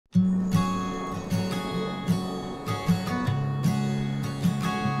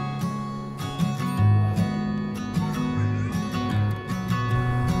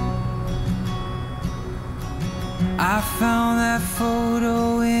I found that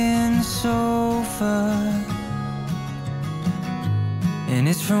photo in the sofa, and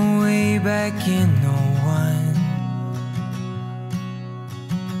it's from way back in '01.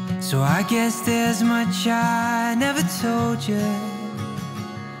 So I guess there's much I never told you,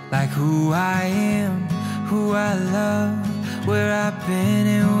 like who I am, who I love, where I've been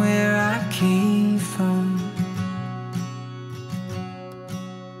and where I came from.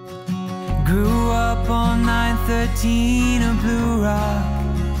 Grew up on 913 of Blue Rock,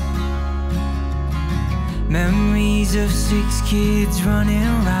 memories of 6 kids running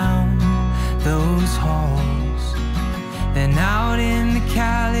around those halls. Then out in the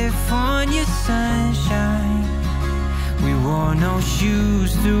California sunshine, we wore no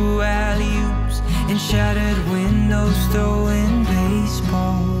shoes through alley-oops and shattered windows, throwing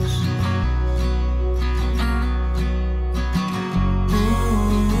baseballs.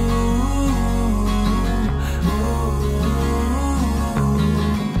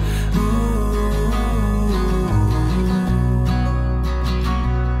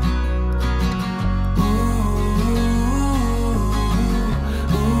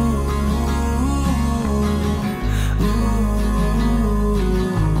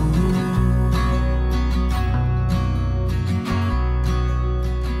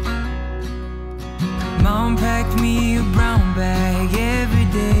 Mom packed me a brown bag every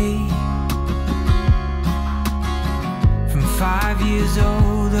day, from 5 years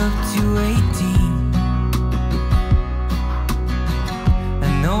old up to 18. A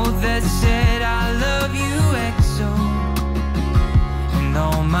note that said I love you XO, and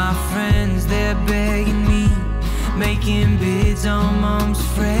all my friends, they're begging me, making bids on Mom's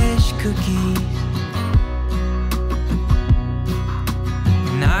fresh cookies.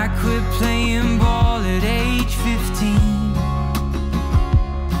 And I quit playing ball at age 15,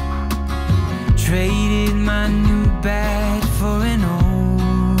 traded my new bat for an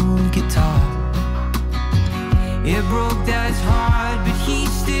old guitar. It broke Dad's heart, but he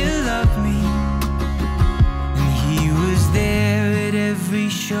still loved me, and he was there at every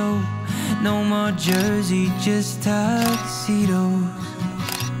show. No more jersey, just tuxedos.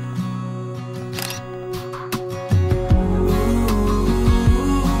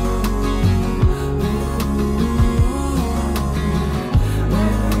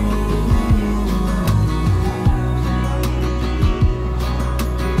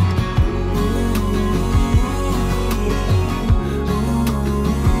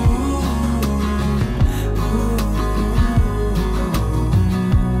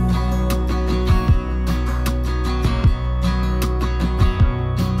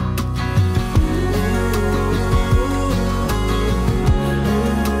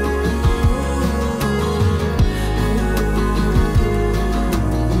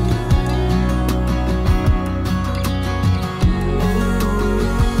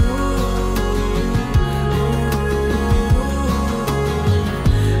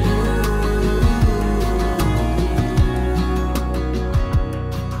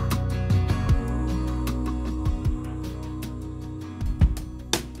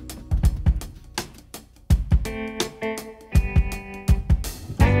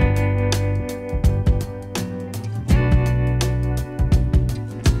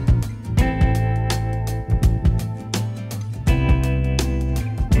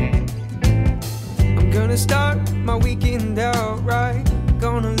 Start my weekend out right,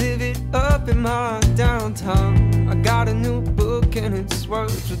 gonna live it up in my downtown. I got a new book and its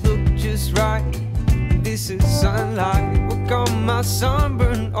words would look just right. This is sunlight, work on my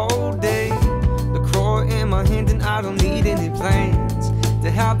sunburned old days. LaCroix in my hand and I don't need any plans to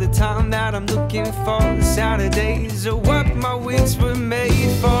have the time that I'm looking for. Saturdays are what my weeks were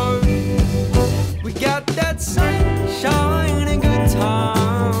made for. We got that sunshine and good time,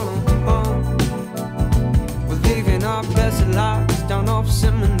 our best lives down off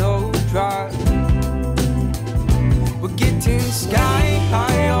Seminole Drive. We're getting sky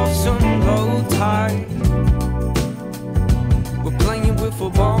high off some low tide. We're playing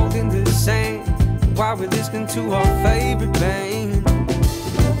wiffle ball in the sand while we're listening to our favorite band.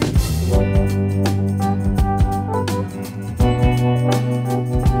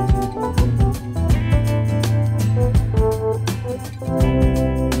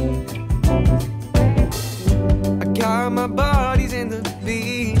 My body's in the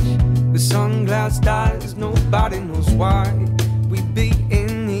beach, the sunglass dies, nobody knows why. We'd be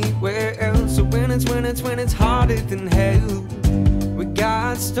anywhere else. So when it's harder than hell, we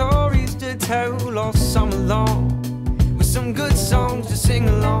got stories to tell all summer long, with some good songs to sing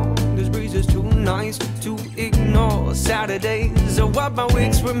along. This breeze is too nice to ignore. Saturdays are what my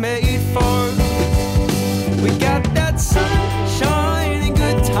weeks were made for. We got that sunshine and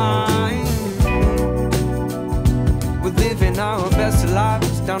good time. We're living our best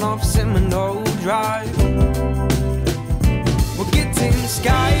lives down off Seminole Drive. We're getting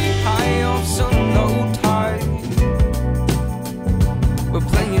sky high off some low tide. We're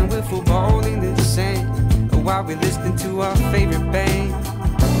playing wiffle ball in the sand while we're listening to our favorite band.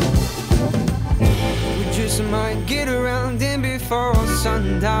 We just might get around in before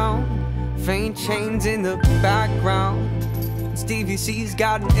sundown. Faint chains in the background. Stevie C's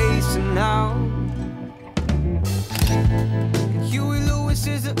got an ace now. And Huey Lewis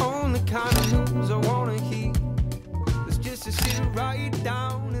is the only kind of news I wanna hear. It's just to sit right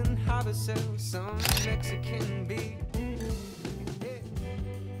down and have ourselves some Mexican beer.